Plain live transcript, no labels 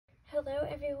Hello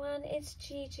everyone, it's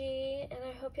Gigi, and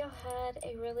I hope y'all had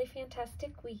a really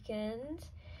fantastic weekend.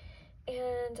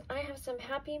 And I have some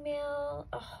happy mail,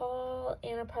 a haul,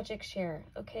 and a project share,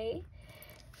 okay?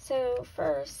 So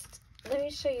first, let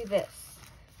me show you this.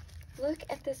 Look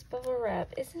at this bubble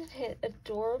wrap. Isn't it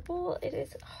adorable? It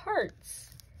is hearts.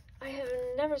 I have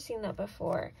never seen that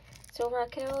before. So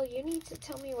Raquel, you need to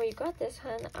tell me where you got this,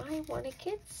 hun. I want to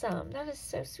get some. That is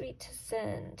so sweet to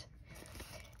send.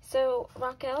 So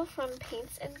Raquel from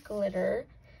Paints and Glitter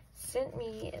sent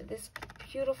me this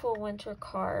beautiful winter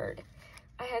card.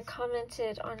 I had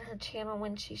commented on her channel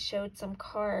when she showed some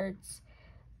cards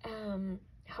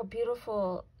how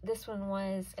beautiful this one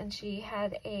was, and she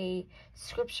had a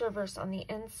scripture verse on the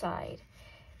inside,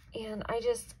 and I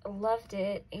just loved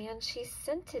it, and she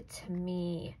sent it to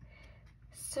me.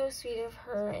 So sweet of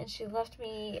her, and she left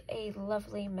me a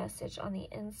lovely message on the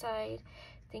inside.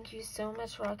 Thank you so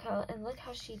much, Raquel. And look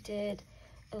how she did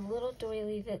a little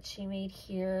doily that she made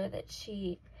here that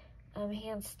she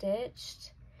hand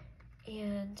stitched,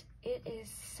 and it is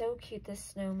so cute, this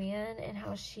snowman, and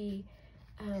how she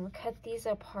cut these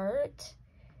apart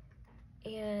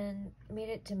and made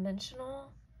it dimensional.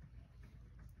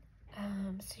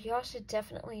 So y'all should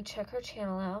definitely check her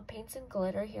channel out, Paints and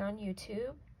Glitter, here on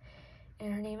YouTube.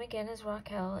 And her name again is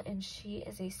Raquel, and she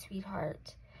is a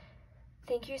sweetheart.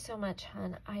 Thank you so much,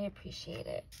 hon. I appreciate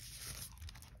it.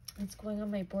 It's going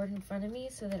on my board in front of me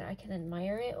so that I can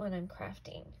admire it when I'm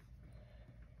crafting.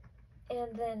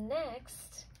 And then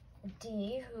next,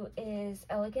 Dee, who is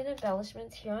Elegant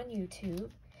Embellishments here on YouTube,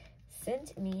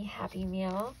 sent me Happy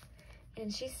Mail.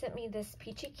 And she sent me this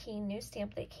Peachy Keen new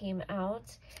stamp that came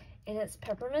out. And it's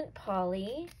Peppermint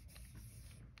Polly,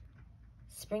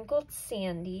 Sprinkled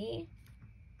Sandy,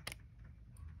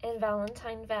 and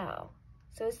Valentine Vow.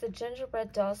 So it's the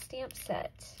gingerbread doll stamp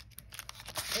set.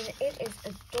 And it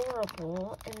is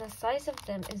adorable, and the size of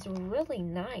them is really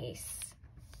nice.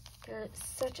 They're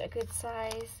such a good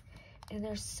size, and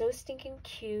they're so stinking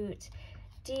cute.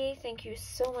 Dee, thank you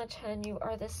so much, hun. You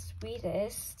are the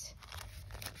sweetest.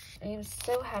 I am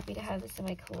so happy to have this in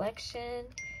my collection,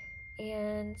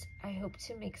 and I hope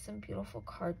to make some beautiful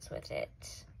cards with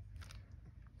it.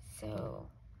 So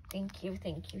thank you,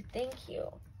 thank you, thank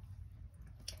you.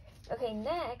 Okay,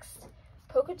 next,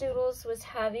 Polkadoodles was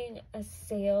having a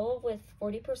sale with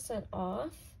 40%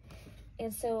 off.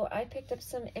 And so I picked up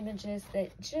some images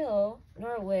that Jill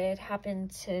Norwood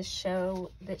happened to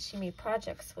show that she made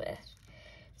projects with.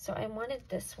 So I wanted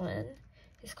this one.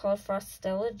 It's called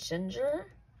Frostella Ginger.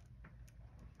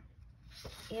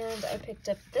 And I picked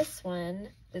up this one.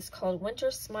 It's called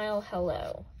Winter Smile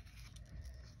Hello.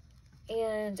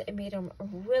 And I made them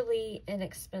really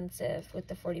inexpensive with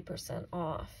the 40%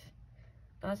 off.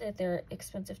 Not that they're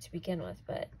expensive to begin with,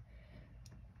 but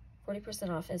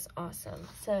 40% off is awesome.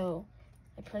 So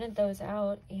I printed those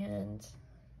out, and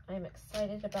I'm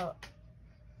excited about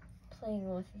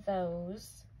playing with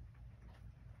those.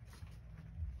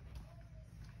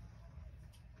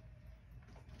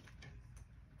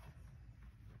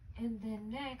 And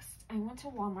then next, I went to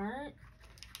Walmart,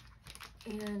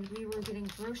 and we were getting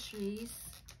groceries.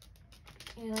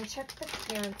 And I checked the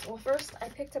clearance. Well, first I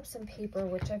picked up some paper,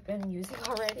 which I've been using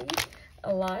already,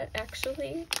 a lot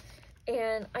actually.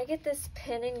 And I get this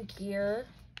Pen and Gear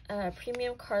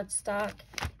premium cardstock.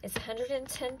 It's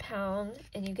 110 pounds,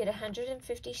 and you get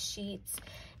 150 sheets.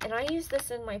 And I use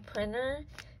this in my printer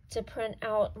to print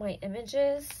out my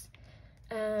images.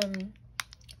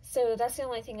 So that's the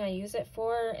only thing I use it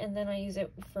for. And then I use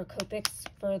it for Copics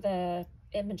for the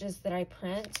images that I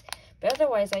print. But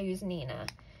otherwise I use Nina.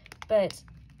 But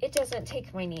it doesn't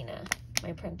take my Nina,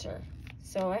 my printer.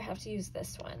 So I have to use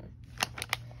this one.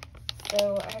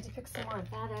 So I had to pick some more of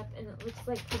that up, and it looks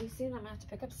like pretty soon I'm gonna have to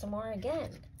pick up some more again.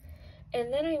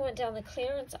 And then I went down the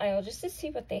clearance aisle just to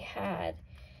see what they had.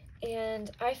 And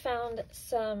I found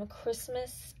some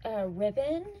Christmas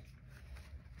ribbon,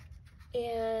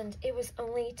 and it was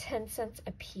only 10 cents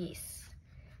a piece.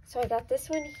 So I got this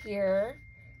one here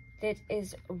that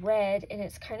is red, and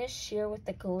it's kind of sheer with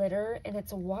the glitter, and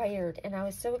it's wired, and I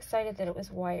was so excited that it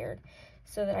was wired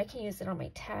so that I can use it on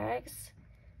my tags.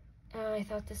 I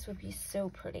thought this would be so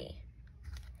pretty.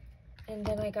 And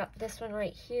then I got this one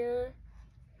right here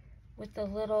with the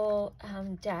little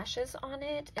dashes on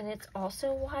it, and it's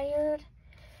also wired,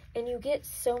 and you get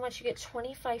so much. You get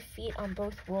 25 feet on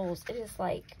both rolls. It is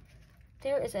like,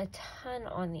 there is a ton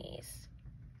on these.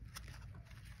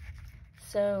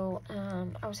 So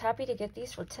I was happy to get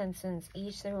these for 10 cents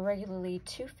each. They were regularly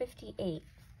 $2.58.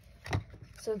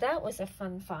 So that was a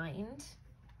fun find.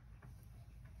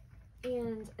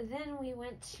 And then we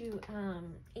went to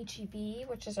HEB,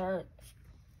 which is our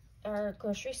our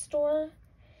grocery store,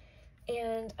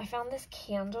 and I found this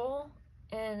candle,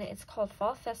 and it's called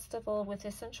Fall Festival with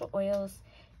Essential Oils,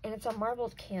 and it's a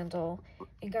marbled candle.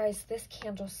 And guys, this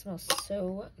candle smells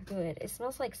so good. It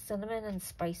smells like cinnamon and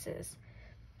spices.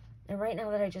 And right now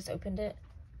that I just opened it,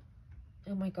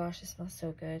 oh my gosh, it smells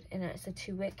so good. And it's a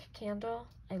 2-wick candle.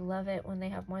 I love it when they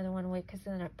have more than 1 wick because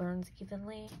then it burns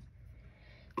evenly.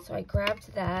 So I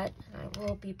grabbed that, and I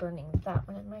will be burning that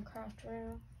one in my craft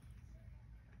room.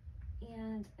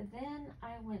 And then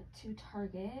I went to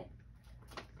Target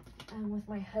with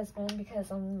my husband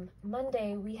because on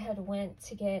Monday we had went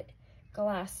to get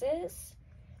glasses.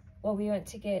 Well, we went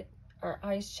to get our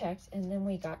eyes checked, and then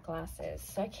we got glasses.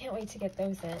 So I can't wait to get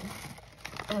those in.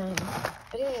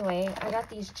 But anyway, I got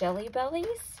these Jelly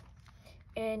Bellies,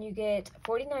 and you get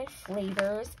 49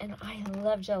 flavors, and I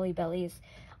love Jelly Bellies.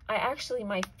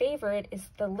 My favorite is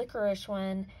the licorice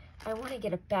one. I want to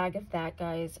get a bag of that,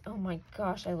 guys. Oh my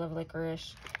gosh, I love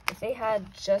licorice. If they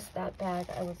had just that bag,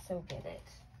 I would so get it.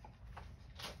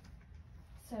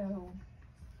 So,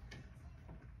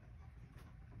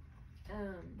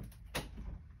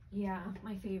 yeah,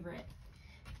 my favorite.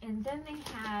 And then they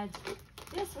had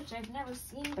this, which I've never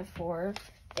seen before.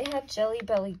 They had Jelly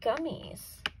Belly gummies.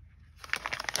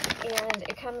 And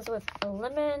it comes with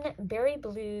lemon, berry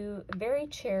blue, berry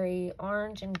cherry,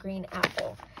 orange, and green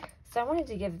apple. So I wanted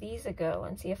to give these a go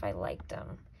and see if I liked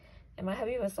them. And my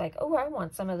hubby was like, oh, I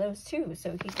want some of those too.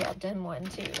 So he grabbed him one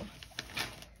too.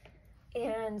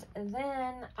 And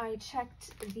then I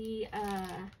checked the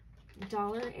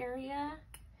dollar area,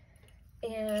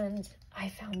 and I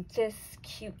found this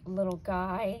cute little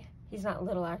guy. He's not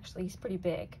little, actually. He's pretty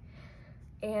big.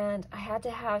 And I had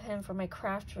to have him for my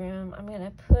craft room. I'm going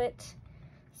to put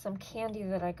some candy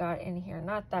that I got in here.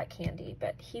 Not that candy,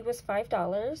 but he was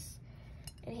 $5.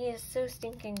 And he is so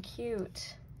stinking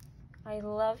cute. I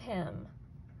love him.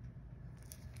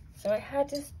 So I had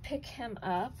to pick him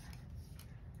up.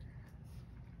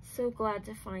 So glad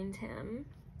to find him.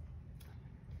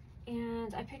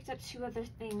 And I picked up 2 other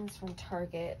things from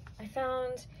Target. I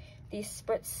found these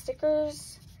spritz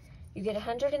stickers. You get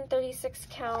 136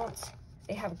 count.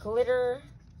 They have glitter,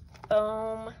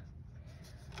 foam.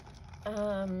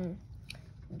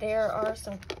 There are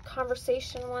some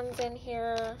conversation ones in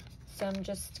here. Some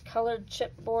just colored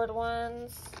chipboard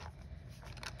ones.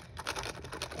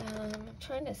 I'm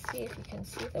trying to see if you can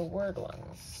see the word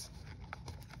ones,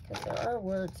 because there are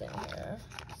words in here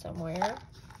somewhere.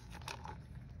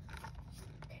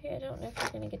 Okay, I don't know if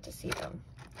you're going to get to see them.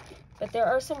 But there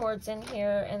are some words in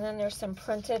here, and then there's some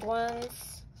printed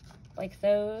ones, like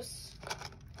those.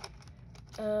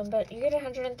 But you get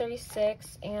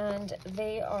 136, and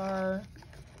they were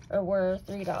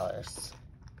 $3.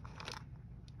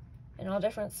 In all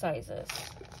different sizes.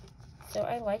 So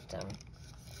I liked them.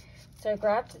 So I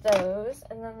grabbed those,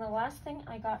 and then the last thing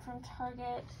I got from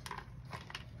Target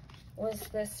was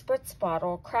this spritz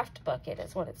bottle. Craft bucket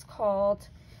is what it's called.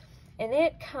 And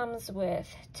it comes with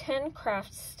 10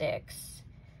 craft sticks,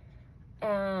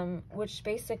 which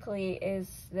basically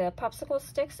is the popsicle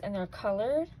sticks, and they're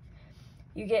colored.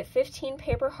 You get 15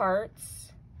 paper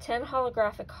hearts, 10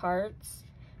 holographic hearts,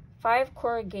 5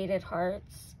 corrugated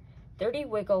hearts, 30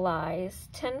 wiggle eyes,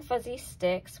 10 fuzzy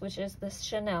sticks, which is the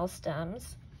Chanel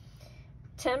stems,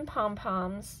 10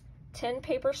 pom-poms, 10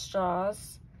 paper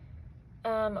straws,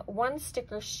 1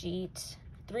 sticker sheet,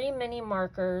 3 mini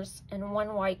markers, and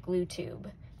 1 white glue tube,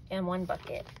 and 1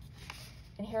 bucket.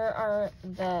 And here are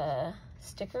the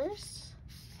stickers.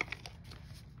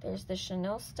 There's the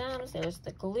Chanel stems, there's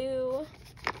the glue,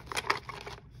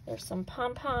 there's some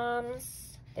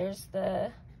pom-poms, there's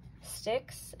the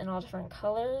sticks in all different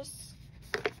colors,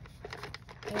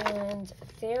 and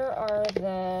there are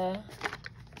the,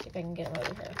 let's see if I can get them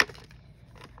over here.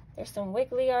 There's some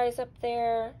wiggly eyes up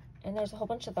there, and there's a whole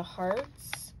bunch of the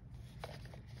hearts.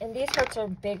 And these hearts are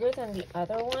bigger than the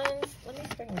other ones. Let me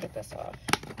see if I can get this off.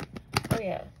 Oh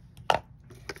yeah.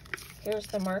 Here's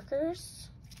the markers.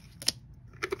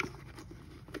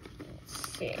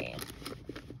 Let's see.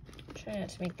 Try not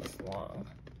to make this long.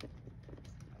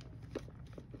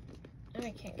 Oh,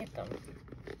 I can't get them.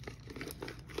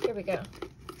 Here we go.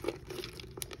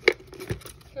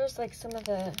 Here's like some of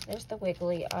the, there's the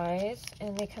wiggly eyes,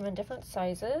 and they come in different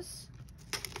sizes.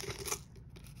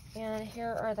 And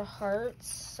here are the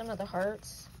hearts, some of the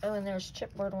hearts. Oh, and there's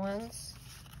chipboard ones.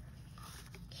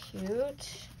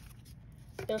 Cute.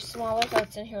 There's smaller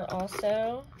hearts in here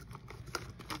also.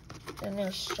 Then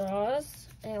there's straws.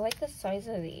 And I like the size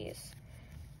of these.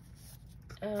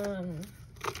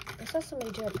 I saw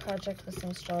somebody do a project with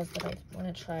some straws that I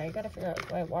want to try. I gotta figure out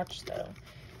who I watched though.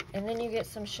 And then you get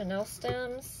some Chanel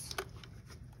stems.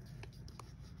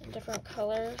 different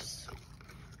colors.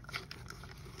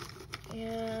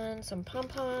 And some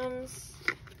pom-poms.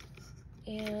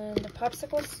 And the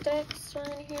popsicle sticks are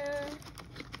in here.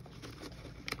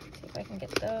 See if I can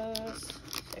get those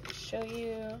so I can show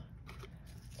you.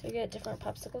 So you get different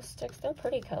popsicle sticks. They're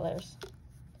pretty colors.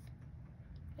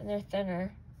 And they're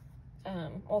thinner.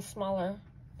 Well, smaller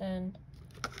than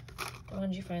the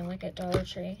ones you find like at Dollar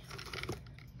Tree.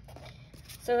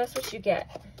 So that's what you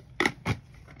get.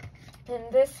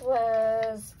 And this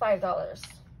was $5.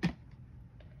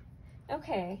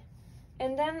 Okay.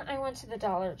 And then I went to the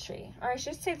Dollar Tree, or I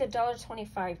should say the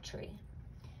 $1.25 tree.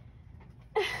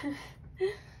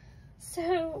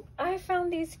 So I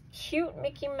found these cute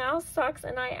Mickey Mouse socks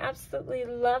and I absolutely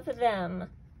love them.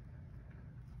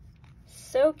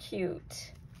 So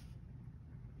cute.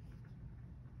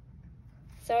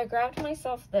 So I grabbed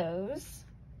myself those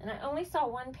and I only saw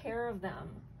one pair of them.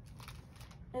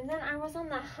 And then I was on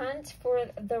the hunt for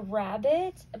the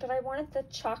rabbit, but I wanted the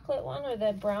chocolate one or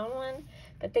the brown one,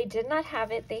 but they did not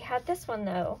have it. They had this one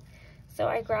though. So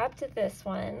I grabbed this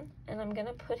one and I'm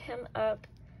gonna put him up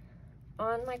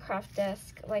on my craft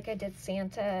desk like I did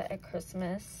Santa at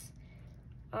Christmas.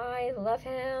 I love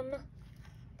him.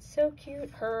 So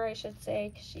cute. Her, I should say,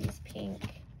 because she's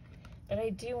pink. But I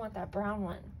do want that brown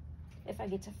one if I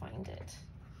get to find it.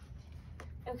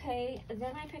 Okay,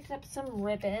 then I picked up some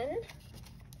ribbon.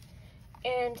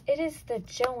 And it is the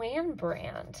Joanne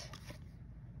brand,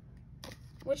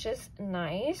 which is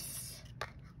nice.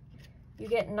 You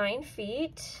get 9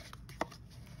 feet.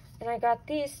 And I got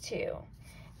these two.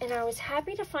 And I was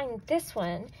happy to find this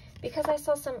one because I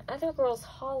saw some other girls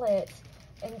haul it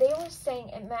and they were saying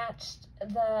it matched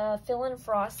the Phil and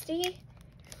Frosty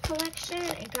collection.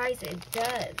 And guys, it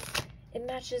does. It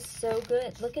matches so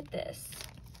good. Look at this.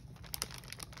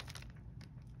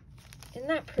 Isn't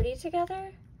that pretty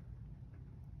together?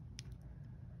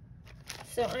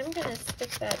 So I'm going to stick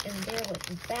that in there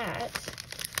with that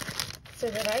so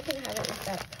that I can have it with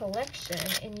that collection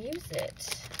and use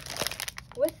it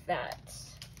with that.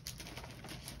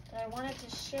 And I wanted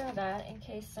to share that in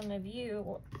case some of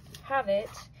you have it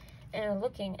and are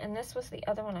looking. And this was the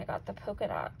other one I got, the polka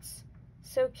dots.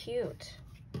 So cute.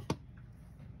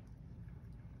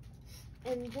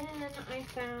 And then I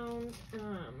found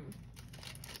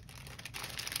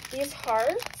these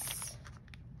hearts.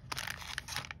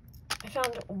 I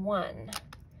found one.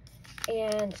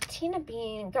 And Tina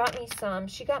Bean got me some.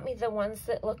 She got me the ones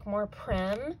that look more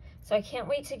prim. So I can't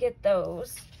wait to get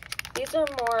those. These are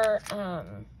more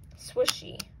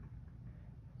swishy.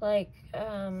 Like, I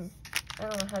don't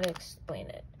know how to explain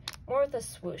it. More with a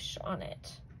swoosh on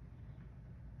it.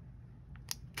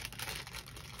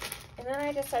 And then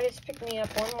I decided to pick me up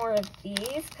one more of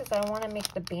these because I want to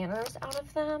make the banners out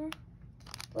of them.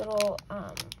 Little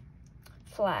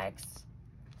flags.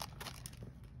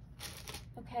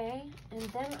 Okay, and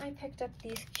then I picked up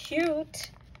these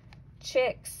cute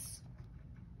chicks.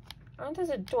 Aren't those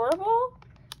adorable?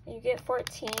 You get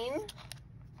 14.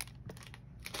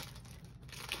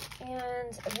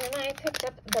 And then I picked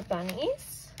up the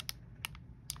bunnies.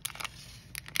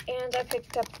 And I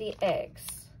picked up the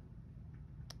eggs.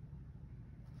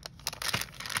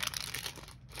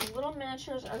 The little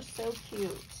miniatures are so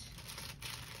cute.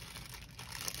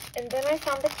 And then I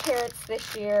found the carrots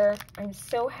this year. I'm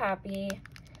so happy.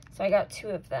 So I got 2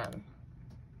 of them.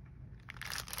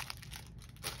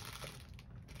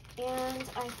 And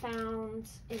I found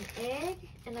an egg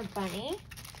and a bunny.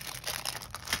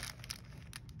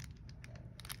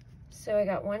 So I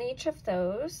got 1 each of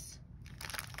those.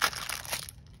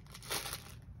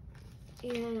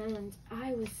 And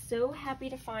I was so happy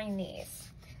to find these.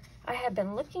 I had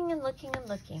been looking and looking and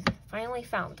looking. Finally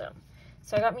found them.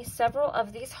 So I got me several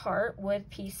of these heart wood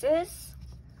pieces.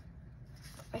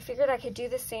 I figured I could do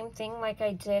the same thing like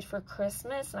I did for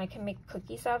Christmas, and I can make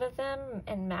cookies out of them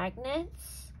and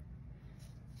magnets.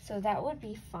 So that would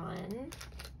be fun.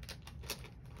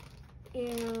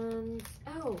 And,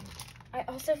 oh, I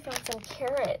also found some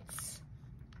carrots.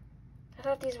 I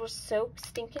thought these were so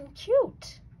stinking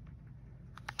cute.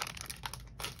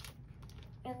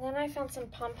 And then I found some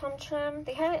pom-pom trim.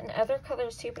 They had it in other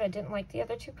colors too, but I didn't like the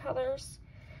other 2 colors.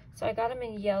 So I got them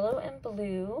in yellow and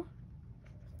blue.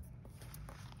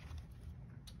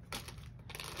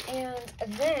 And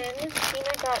then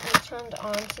Tina got me turned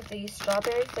on to the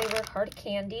strawberry flavored hard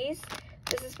candies.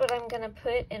 This is what I'm going to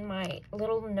put in my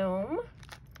little gnome.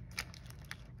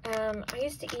 I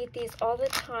used to eat these all the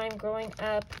time growing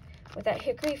up with at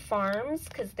Hickory Farms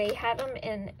because they had them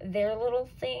in their little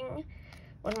thing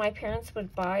when my parents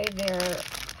would buy their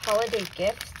holiday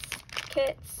gifts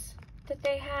kits that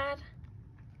they had.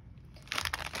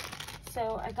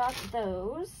 So I got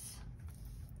those.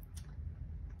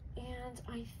 And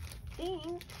I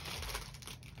think,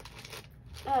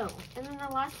 oh, and then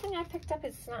the last thing I picked up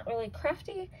is not really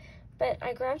crafty, but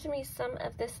I grabbed me some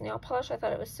of this nail polish. I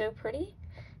thought it was so pretty.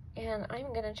 And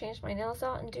I'm going to change my nails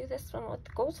out and do this one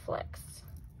with Gold Flex.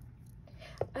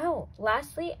 Oh,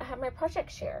 lastly, I have my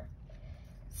project share.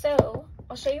 So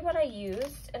I'll show you what I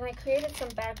used, and I created some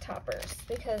bag toppers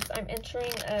because I'm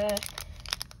entering a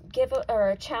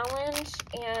a challenge,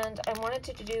 and I wanted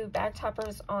to do bag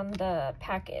toppers on the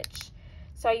package.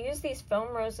 So I used these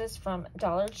foam roses from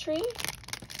Dollar Tree.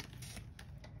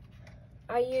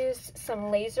 I used some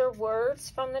laser words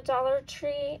from the Dollar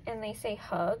Tree, and they say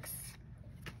hugs.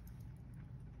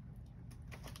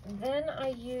 Then I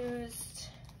used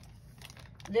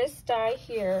this die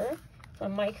here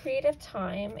from My Creative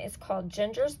Time. It's called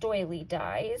Ginger's Doily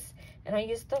Dies, and I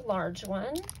used the large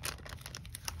one.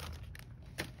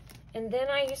 And then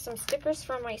I used some stickers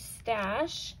from my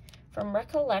stash from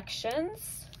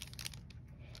Recollections,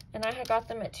 and I had got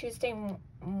them at Tuesday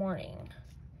morning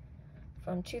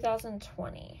from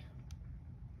 2020.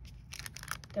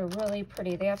 They're really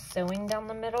pretty. They have sewing down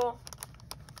the middle,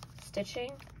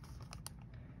 stitching,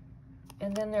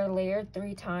 and then they're layered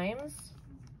 3 times.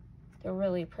 They're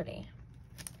really pretty.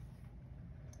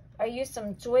 I used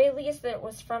some doilies that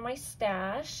was from my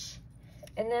stash,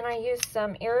 and then I used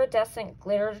some iridescent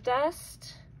glitter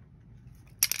dust,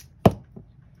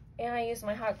 and I used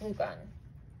my hot glue gun.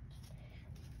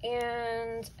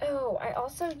 And oh, I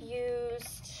also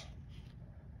used,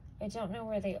 I don't know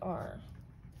where they are.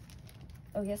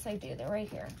 Oh yes, I do. They're right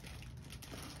here.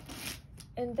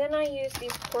 And then I used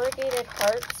these corrugated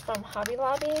hearts from Hobby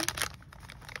Lobby,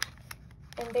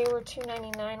 and they were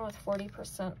 $2.99 with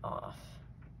 40% off.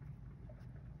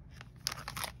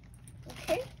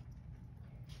 Okay.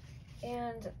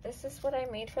 And this is what I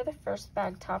made for the first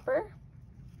bag topper.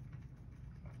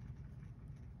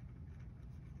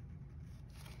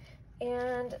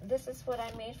 And this is what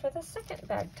I made for the second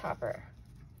bag topper.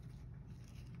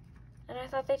 And I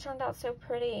thought they turned out so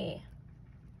pretty.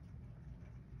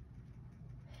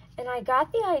 And I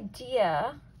got the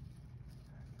idea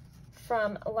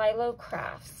from Lilo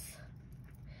Crafts.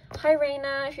 Hi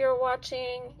Raina, if you're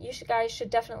watching, you guys should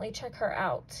definitely check her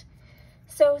out.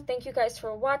 So thank you guys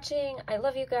for watching. I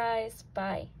love you guys.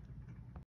 Bye.